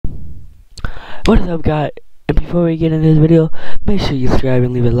What is up, guys? And before we get into this video, make sure you subscribe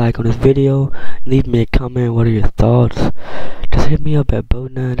and leave a like on this video. And leave me a comment. What are your thoughts? Just hit me up at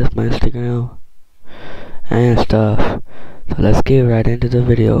Bodna. That's my Instagram and stuff. So let's get right into the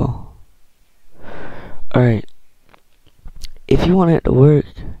video. Alright. If you want it to work,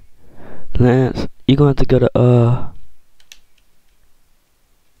 Lance, you're gonna have to go to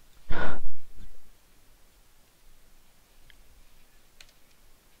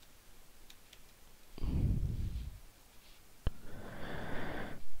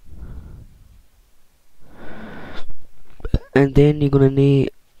and then you're gonna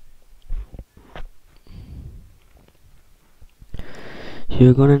need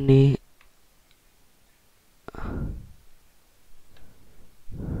you're gonna need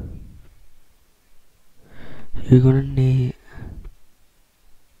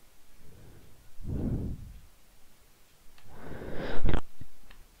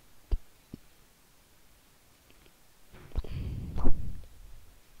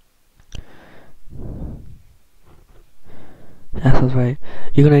that's right.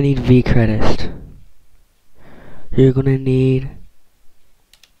 You're gonna need V credits. You're gonna need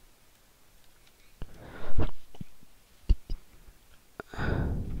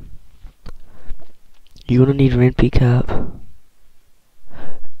rent cap.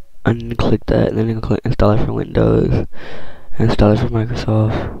 And then click that, and then you can click install it for Windows, install it for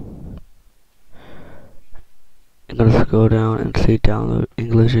Microsoft. You're gonna scroll down and say download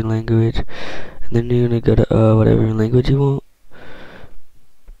English and language, and then you're gonna go to whatever language you want.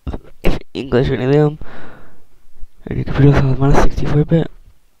 If English or any of them, and your computer has minus 64-bit,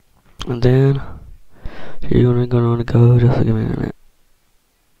 and then you're gonna go just like a minute.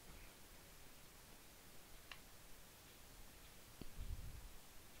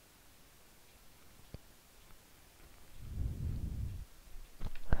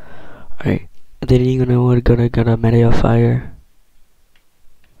 Alright, and then you're gonna want to go to Mediafire.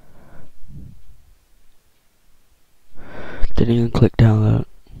 Then you can click download.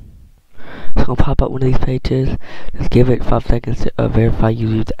 It's gonna pop up one of these pages. Just give it 5 seconds to verify you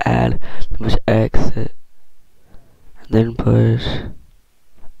use the ad. Push exit, and then push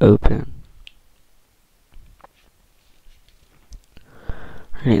open.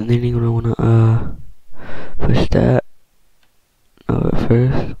 Alright, and then you're gonna wanna push that. At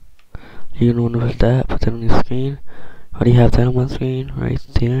first, you're gonna wanna push that. Put that on your screen. How do you have that on my screen? Right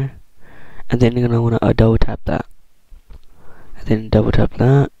there. And then you're gonna wanna double tap that. And then double tap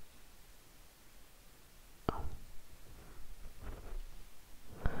that.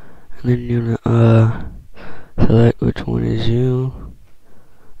 And then you're gonna select which one is you.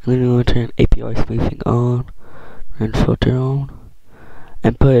 And then you're gonna turn API smoothing on and filter on.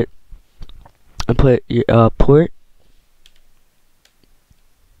 And put your port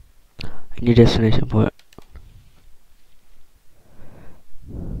and your destination port.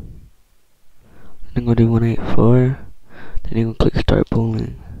 Then go do 184. Then you're gonna click start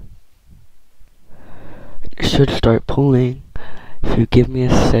pulling. It should start pulling if you give me a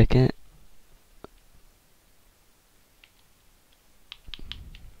second.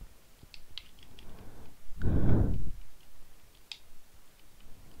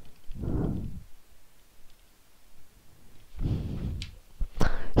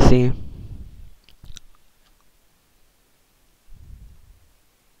 See?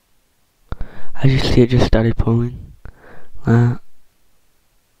 As you see, it just started pulling.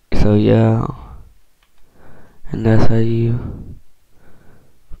 So yeah, and that's how you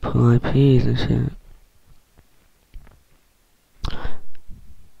pull IPs and shit.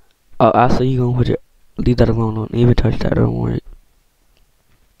 Oh, also you gonna leave that alone. Don't even touch that. Don't worry.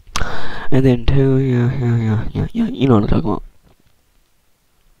 And then two, yeah. You know what I'm talking about.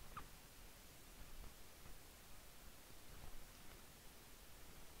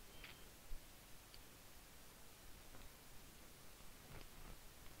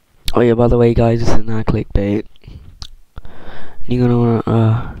 Oh yeah, by the way, guys, this is not clickbait. You're gonna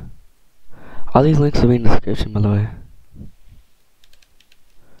wanna all these links will be in the description, by the way.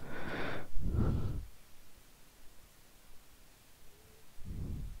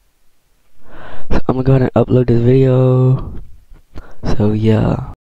 So I'm gonna go ahead and upload this video. So yeah.